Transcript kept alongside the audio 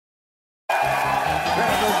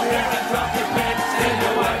beer and drop your pants. Tell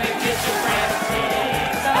your wife and kiss your friends.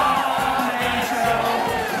 It's the Man Show.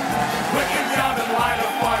 Quit your job and light a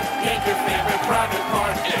fart. Take your favorite private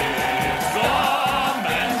part. It's the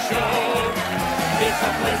Man Show. It's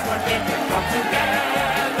a place where people come together.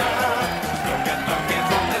 Don't get the kids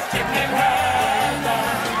on this chimney weather.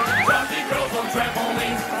 Drunky girls on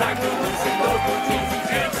trampolines. Time to loosen those routines.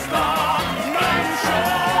 It's the Man Show.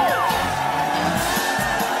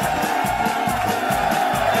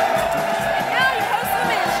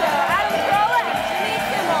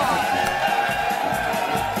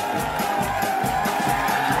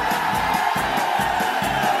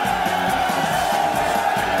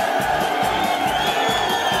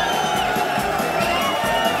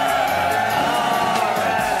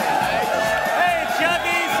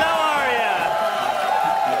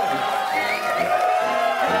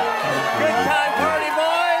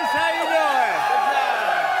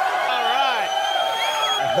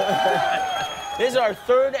 This is our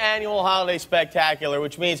third annual holiday spectacular,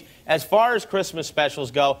 which means as far as Christmas specials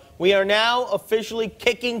go, we are now officially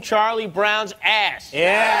kicking Charlie Brown's ass.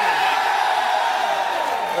 Yeah.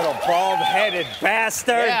 Little bald-headed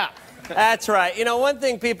bastard. Yeah. That's right. You know, one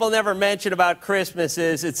thing people never mention about Christmas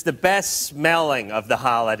is it's the best smelling of the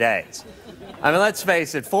holidays. I mean, let's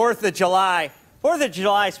face it, 4th of July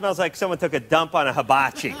smells like someone took a dump on a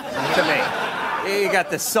hibachi to me. You got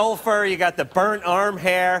the sulfur, you got the burnt arm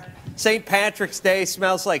hair. St. Patrick's Day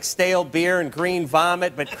smells like stale beer and green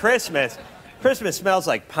vomit, but Christmas smells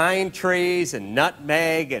like pine trees and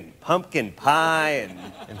nutmeg and pumpkin pie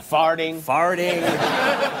and farting.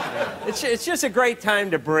 It's just a great time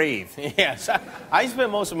to breathe. Yes. I spent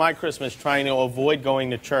most of my Christmas trying to avoid going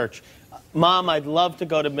to church. Mom, I'd love to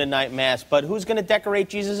go to midnight mass, but who's going to decorate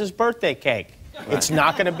Jesus' birthday cake? It's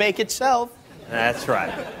not going to bake itself. That's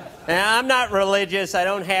right. Now, I'm not religious. I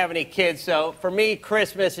don't have any kids, so for me,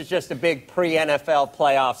 Christmas is just a big pre-NFL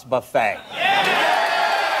playoffs buffet. Yeah!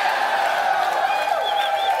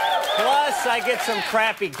 Plus, I get some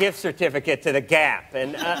crappy gift certificate to the Gap.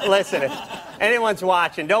 And listen, if anyone's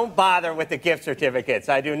watching, don't bother with the gift certificates.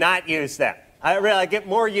 I do not use them. I get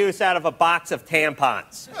more use out of a box of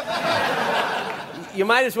tampons. You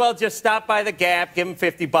might as well just stop by the Gap, give them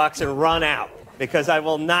 $50 and run out, because I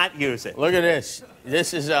will not use it. Look at this.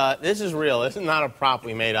 This is real. This is not a prop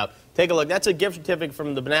we made up. Take a look. That's a gift certificate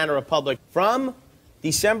from the Banana Republic from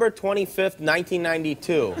December 25th,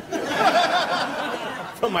 1992.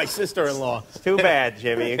 From my sister-in-law. Too bad,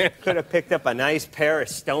 Jimmy. You could have picked up a nice pair of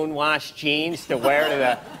stonewashed jeans to wear to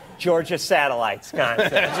the Georgia Satellites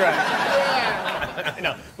concert. That's right. I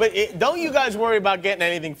know. But don't you guys worry about getting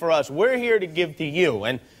anything for us. We're here to give to you.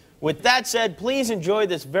 And with that said, please enjoy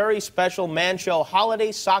this very special Man Show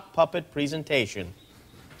holiday sock puppet presentation.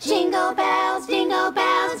 Jingle bells, jingle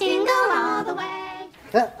all the way.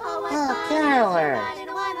 Carolers.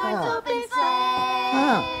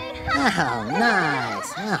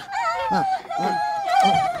 Nice.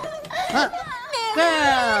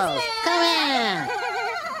 Girls, come in.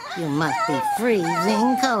 You must be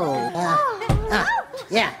freezing cold.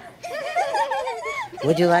 Yeah.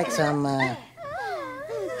 Would you like some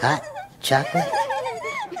hot chocolate?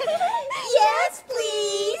 Yes,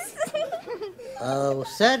 please. Oh,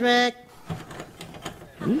 Cedric.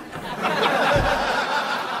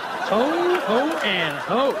 Ho, and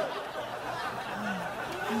ho.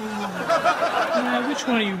 Now, which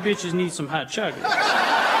one of you bitches needs some hot chocolate?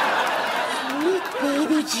 Sweet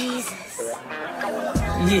baby Jesus.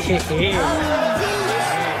 Yeah.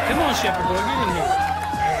 Come on, Shepherd boy, get in here.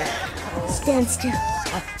 Stand still.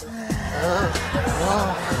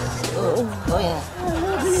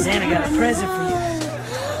 Santa got a present for you.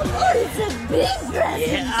 Oh, it's a big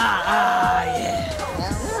present. Yeah, yeah.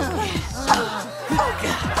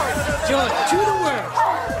 Joy to the world.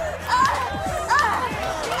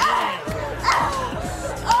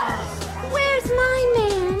 Where's my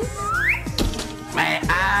man? May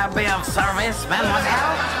I be of service,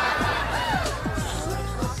 mademoiselle?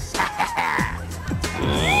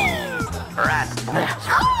 Right. Oh,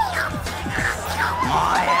 yeah.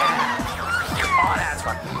 Oh, that's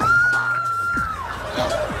right.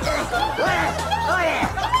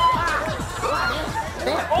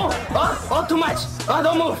 Oh, too much. Oh,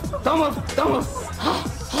 don't move.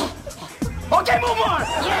 Okay, move more.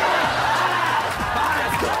 Yeah. Oh,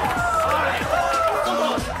 that's good. All right.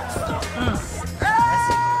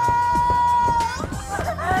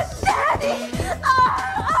 Daddy!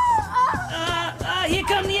 Here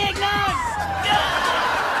come the eggnog.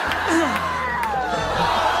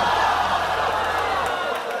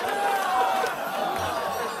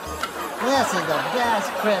 This is the best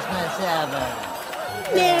Christmas ever.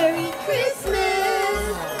 Merry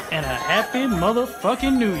Christmas! Happy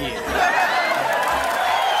motherfucking New Year.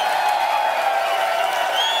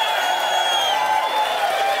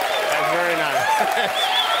 That's very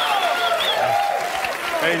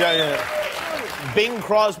nice. Bing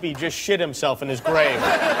Crosby just shit himself in his grave.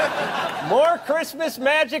 More Christmas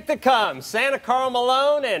magic to come. Santa Karl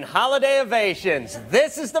Malone and Holiday-O-Vations.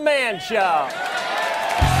 This is the Man Show.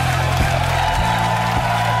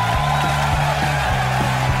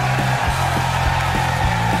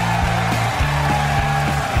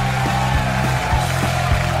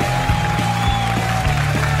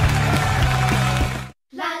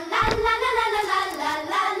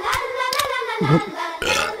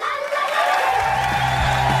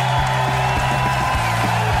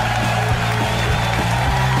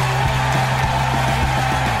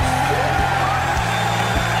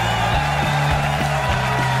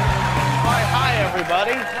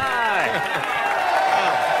 Everybody. Hi.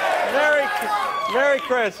 Merry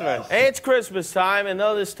Christmas. Hey, it's Christmas time, and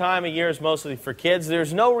though this time of year is mostly for kids,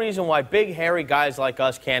 there's no reason why big, hairy guys like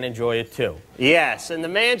us can't enjoy it, too. Yes, and the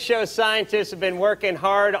Man Show scientists have been working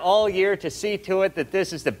hard all year to see to it that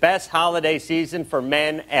this is the best holiday season for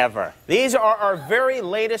men ever. These are our very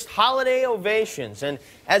latest Holiday-O-Vations, and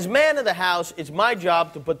as man of the house, it's my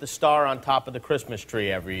job to put the star on top of the Christmas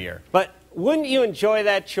tree every year. But wouldn't you enjoy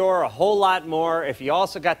that chore a whole lot more if you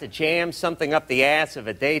also got to jam something up the ass of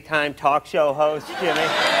a daytime talk show host, Jimmy?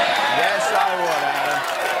 Yes, I would, Adam.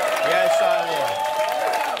 Yes, I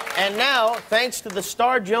would. And now, thanks to the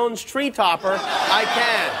Star Jones tree topper, I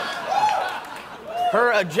can.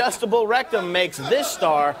 Her adjustable rectum makes this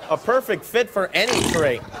star a perfect fit for any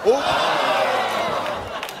tree.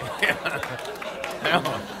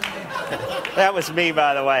 That was me,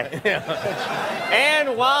 by the way.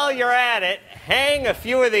 And while you're at it, hang a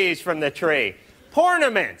few of these from the tree.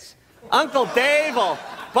 Ornaments. Uncle Dave will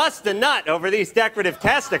bust a nut over these decorative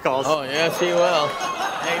testicles. Oh, yes, he will.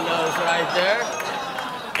 Hang those right there.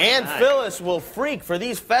 And Phyllis will freak for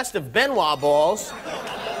these festive Benoit balls.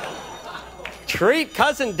 Treat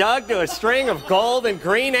Cousin Doug to a string of gold and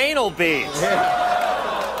green anal beads.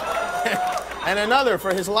 And another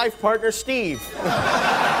for his life partner, Steve.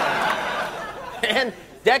 And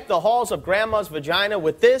deck the halls of Grandma's vagina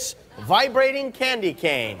with this vibrating candy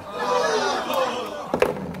cane.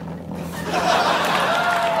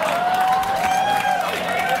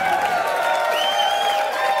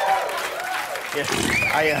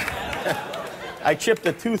 I chipped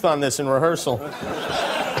a tooth on this in rehearsal.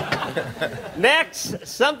 Next,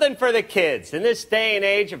 something for the kids. In this day and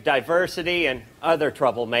age of diversity and other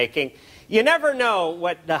troublemaking, you never know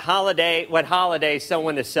what holiday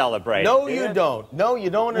someone is celebrating. No, you don't. No, you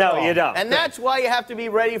don't at all. No, you don't. And that's why you have to be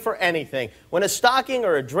ready for anything. When a stocking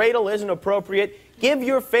or a dreidel isn't appropriate, give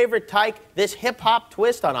your favorite tyke this hip-hop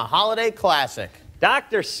twist on a holiday classic.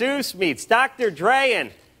 Dr. Seuss meets Dr. Dre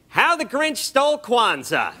and How the Grinch Stole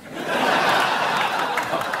Kwanzaa.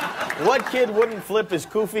 What kid wouldn't flip his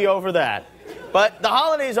kufi over that? But the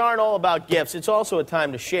holidays aren't all about gifts. It's also a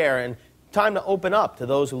time to share and time to open up to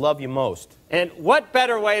those who love you most. And what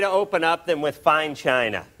better way to open up than with fine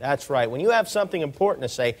china? That's right. When you have something important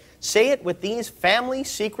to say it with these family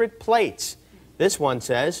secret plates. This one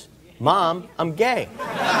says, Mom, I'm gay.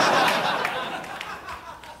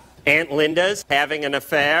 Aunt Linda's having an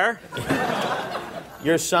affair.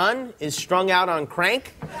 Your son is strung out on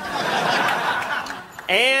crank.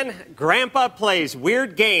 And Grandpa plays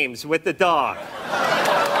weird games with the dog.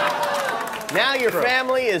 Now your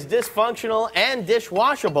family is dysfunctional and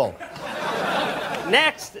dishwashable.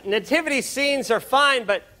 Next, nativity scenes are fine,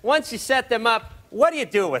 but once you set them up, what do you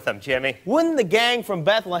do with them, Jimmy? Wouldn't the gang from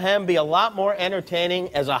Bethlehem be a lot more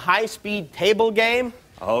entertaining as a high-speed table game?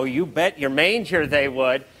 Oh, you bet your manger they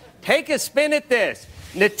would. Take a spin at this.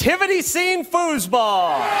 Nativity scene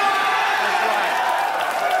foosball. That's right.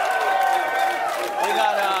 We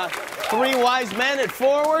got 3 wise men at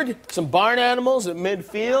forward, some barn animals at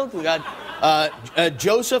midfield. We got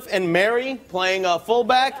Joseph and Mary playing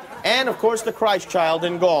fullback, and, of course, the Christ child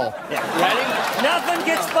in goal. Yeah. Ready? Nothing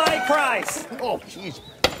gets by Christ. Oh, jeez.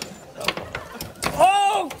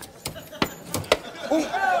 Oh!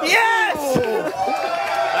 Yes!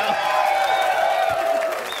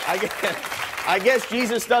 I guess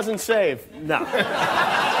Jesus doesn't save. No.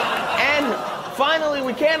 And finally,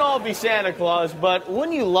 we can't all be Santa Claus, but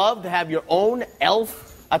wouldn't you love to have your own elf?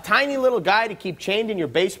 A tiny little guy to keep chained in your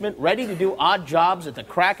basement, ready to do odd jobs at the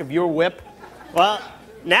crack of your whip? Well,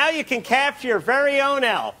 now you can capture your very own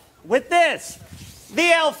elf with this, the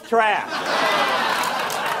elf trap.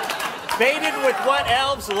 Baited with what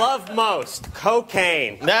elves love most,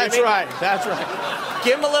 cocaine. That's right.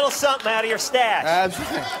 Give them a little something out of your stash. That's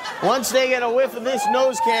right. Once they get a whiff of this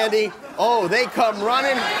nose candy, oh, they come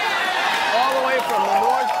running all the way from the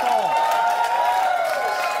North Pole.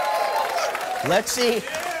 Let's see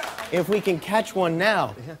if we can catch one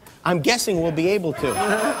now. I'm guessing we'll be able to.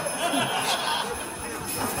 That's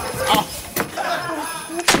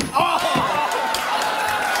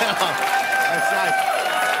nice.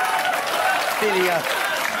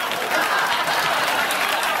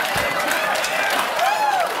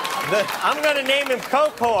 I'm going to name him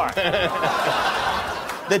Cocor.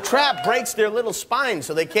 The trap breaks their little spines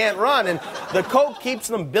so they can't run, and the coke keeps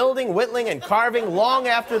them building, whittling, and carving long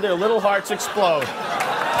after their little hearts explode.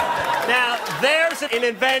 Now, there's an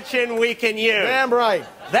invention we can use. Damn right.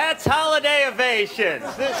 That's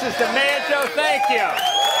Holiday-O-Vations. This is the Man Show. Thank you.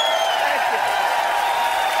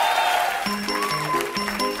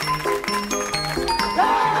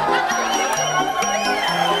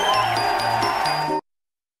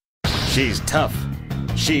 She's tough.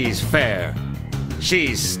 She's fair.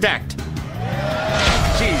 She's stacked.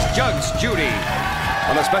 She's Juggs Judy.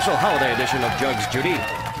 On a special holiday edition of Juggs Judy,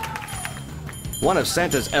 one of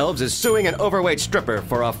Santa's elves is suing an overweight stripper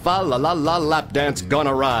for a fa-la-la-la lap dance gone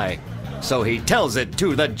awry. So he tells it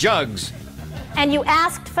to the Juggs. And you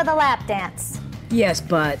asked for the lap dance. Yes,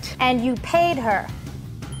 but... And you paid her.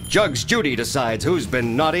 Juggs Judy decides who's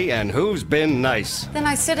been naughty and who's been nice. Then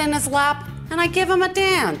I sit in his lap and I give him a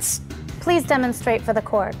dance. Please demonstrate for the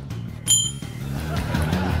court.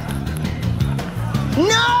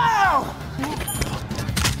 No!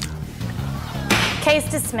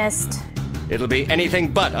 Case dismissed. It'll be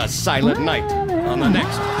anything but a silent night on the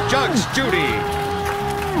next Juggs Judy. This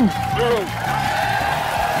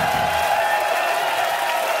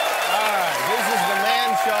is the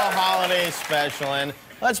Man Show Holiday Special, and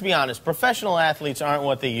let's be honest, professional athletes aren't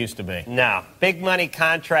what they used to be. No. Big money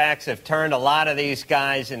contracts have turned a lot of these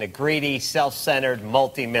guys into greedy, self-centered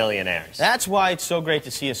multimillionaires. That's why it's so great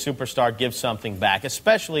to see a superstar give something back,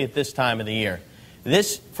 especially at this time of the year.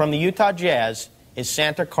 This, from the Utah Jazz, is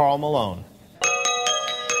Santa Karl Malone.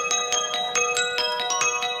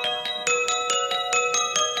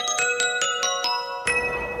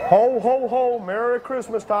 Ho, ho, ho, Merry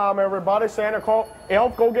Christmas time, everybody. Santa Claus,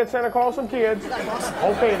 Elf, go get Santa Claus some kids.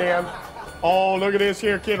 Okay, then. Oh, look at this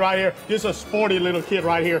here kid right here. This is a sporty little kid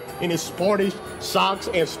right here in his sporty socks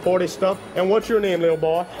and sporty stuff. And what's your name, little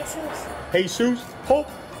boy? Jesus. Jesus? Ho,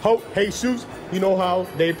 ho, Jesus. You know how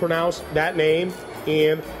they pronounce that name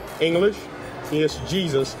in English? It's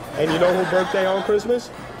Jesus. And you know who birthday on Christmas?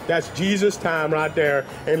 That's Jesus time right there.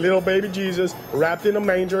 And little baby Jesus wrapped in a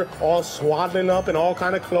manger, all swaddling up in all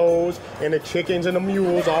kind of clothes, and the chickens and the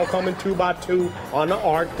mules all coming 2 by 2 on the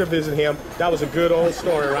ark to visit him. That was a good old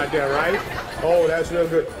story right there, right? Oh, that's real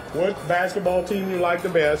good. What basketball team you like the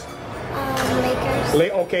best?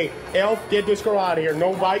 Lakers. Okay, Elf, get this girl out of here.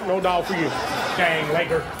 No bite, no dog for you. Dang,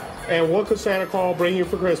 Laker. And what could Santa Claus bring you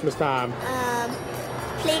for Christmas time?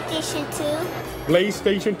 PlayStation 2.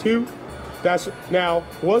 PlayStation 2? Now,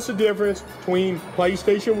 what's the difference between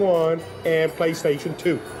PlayStation 1 and PlayStation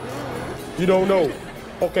 2? You don't know.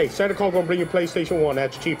 Okay, Santa Claus gonna bring you PlayStation 1.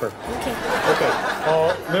 That's cheaper. Okay. Okay.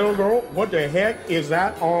 Little girl, what the heck is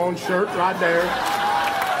that on shirt right there?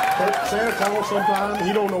 Santa Claus sometimes,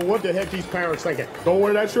 he don't know what the heck these parents thinking. Don't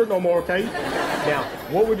wear that shirt no more, okay? Now,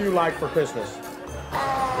 what would you like for Christmas?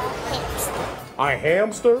 Hamster. A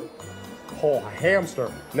hamster? Oh, a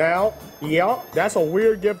hamster. Now, yeah, that's a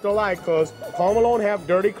weird gift to like, because Karl Malone have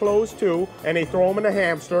dirty clothes too, and they throw them in the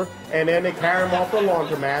hamster, and then they carry them off the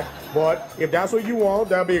laundromat. But if that's what you want,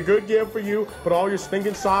 that'll be a good gift for you. Put all your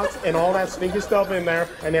stinking socks and all that stinking stuff in there,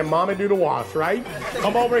 and then mommy do the wash, right?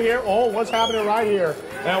 Come over here. Oh, what's happening right here?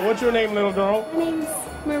 Now, what's your name, little girl? My name's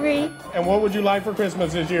Marie. And what would you like for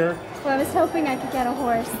Christmas this year? Well, I was hoping I could get a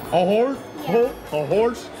horse. A horse? Yeah. A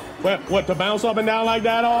horse? What, to bounce up and down like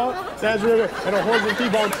that all? That's really, and a horse will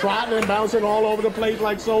keep on trotting and bouncing all over the place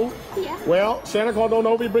like so? Yeah. Well, Santa Claus don't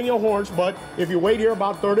know if he bring you a horse, but if you wait here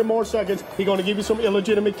about 30 more seconds, he's gonna give you some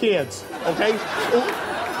illegitimate kids, okay?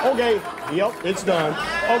 Ooh, okay, yep, it's done.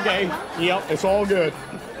 Okay, yep, it's all good.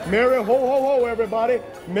 Merry ho, ho, ho, everybody.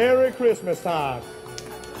 Merry Christmas time.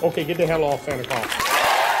 Okay, get the hell off, Santa Claus.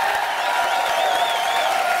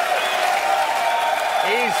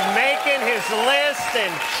 He's making his list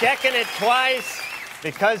and checking it twice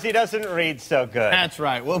because he doesn't read so good. That's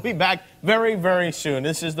right. We'll be back very, very soon.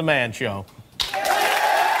 This is the Man Show.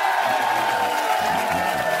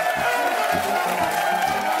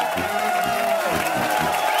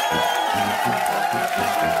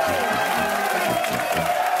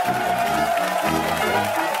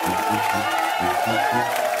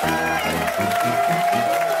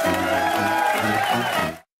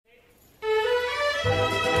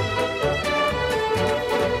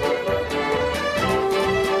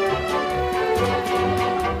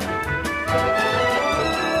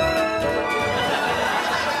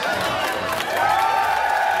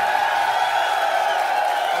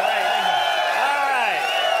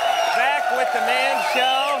 the Man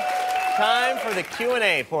Show. Time for the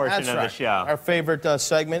Q&A portion of the show. Our favorite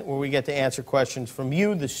segment where we get to answer questions from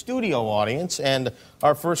you, the studio audience. And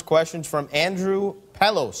our first question's from Andrew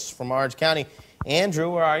Pelos from Orange County.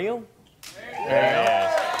 Andrew, where are you? There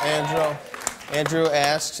he is. Andrew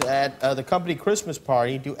asks, at the company Christmas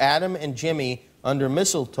party, do Adam and Jimmy under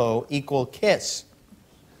mistletoe equal kiss?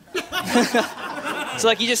 So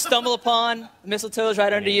like you just stumble upon the mistletoe's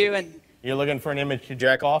right under you and... You're looking for an image to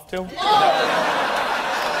jack off to? What's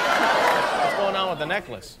going on with the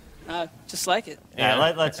necklace? Just like it.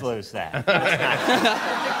 Yeah, let's lose that.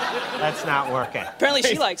 That's not working. Apparently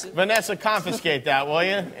she likes it. Vanessa, confiscate that, will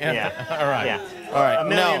you? Yeah. All right. Yeah. All right. A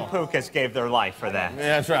million Pukas gave their life for that.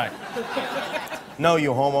 Yeah, that's right. No,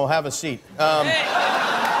 you homo. Have a seat.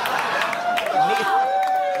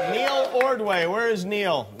 Neil Ordway. Where is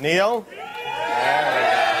Neil? Neil? There we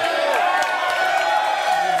go.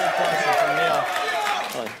 Good question from Neil.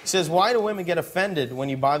 He says, why do women get offended when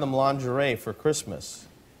you buy them lingerie for Christmas?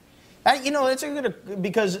 You know, it's a good,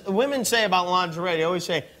 because women say about lingerie, they always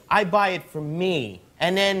say, I buy it for me.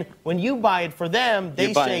 And then when you buy it for them,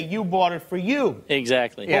 they say you bought it for you.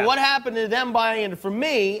 Exactly. But what happened to them buying it for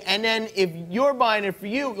me, and then if you're buying it for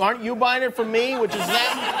you, aren't you buying it for me, which is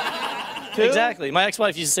them, too? Exactly. My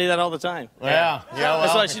ex-wife used to say that all the time. Yeah. Well,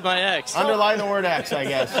 that's why she's my ex. Underline the word ex, I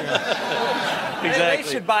guess. Yeah. Exactly. They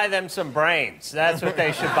should buy them some brains. That's what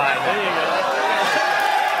they should buy them. There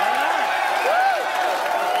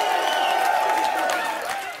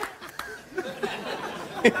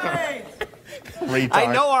you go. I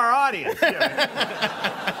know our audience.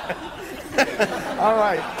 All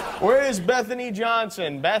right. Where is Bethany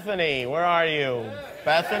Johnson? Bethany, where are you?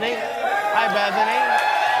 Bethany? Hi, Bethany.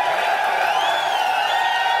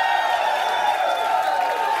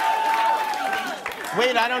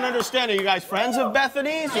 Wait, I don't understand. Are you guys friends of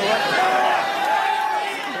Bethany's? Or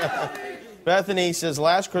what? Bethany says,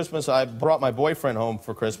 last Christmas I brought my boyfriend home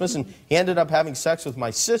for Christmas, and he ended up having sex with my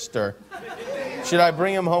sister. Should I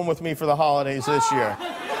bring him home with me for the holidays this year?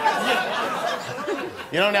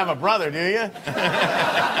 You don't have a brother, do you?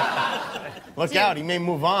 Look out, he may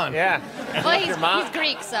move on. Yeah. Well, he's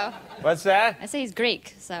Greek, so. What's that? I say he's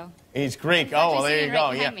Greek, so. He's Greek. Oh, well, there you go.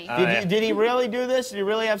 Right Yeah. Did he really do this? Did he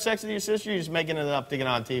really have sex with your sister? Or you're just making it up to get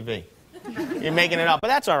on TV? You're making it up, but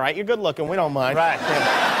that's all right. You're good looking. We don't mind. Right.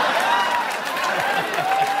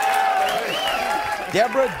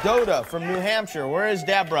 Deborah Doda from New Hampshire. Where is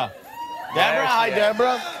Deborah? Deborah, hi,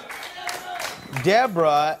 Deborah.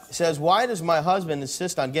 Deborah says, why does my husband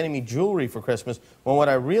insist on getting me jewelry for Christmas when what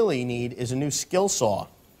I really need is a new skill saw?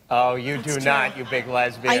 Oh, you do not, you big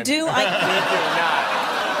lesbian. I do. You do not.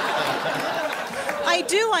 I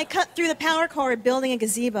do. I cut through the power cord building a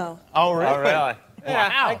gazebo. Oh, really? Oh, really? Yeah,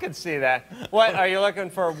 Wow. I could see that. What, are you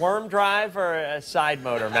looking for a worm drive or a side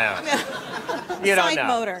motor mount? You don't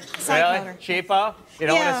know. Side motor. Cheapo? You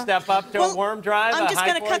don't want to step up to a worm drive? I'm just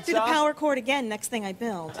going to cut through saw? the power cord again next thing I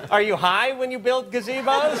build. Are you high when you build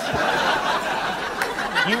gazebos?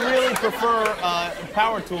 You really prefer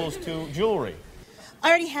power tools to jewelry? I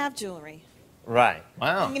already have jewelry. Right.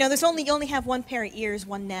 Wow. You know, you only have one pair of ears,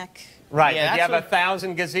 one neck. Right. Yeah, Did you have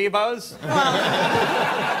 1,000 gazebos?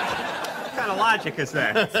 What kind of logic is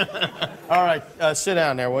that? All right, sit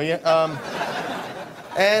down there, will you?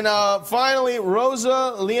 And finally,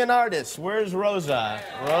 Rosa Leonardis. Where's Rosa?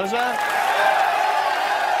 Rosa?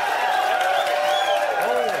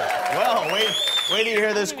 Oh, well, wait till you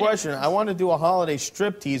hear this question. I want to do a holiday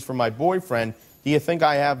striptease for my boyfriend. Do you think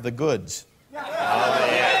I have the goods? Oh,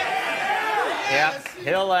 yeah. Yep.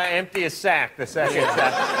 He'll empty his sack the second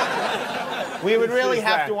time. We would really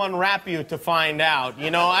have to unwrap you to find out.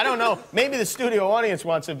 You know, I don't know. Maybe the studio audience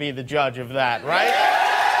wants to be the judge of that, right?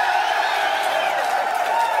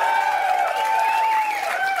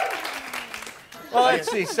 Well,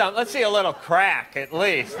 let's see some. Let's see a little crack at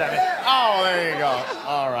least. I mean, oh, there you go.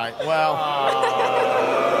 All right. Well,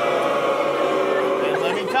 and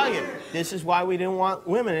let me tell you, this is why we didn't want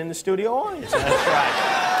women in the studio audience. That's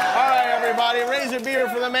right. All right, everybody, raise a beer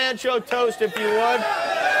for the Man Show toast, if you would.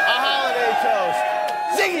 A holiday toast.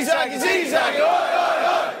 Ziggy-zaggy, ziggy-zaggy,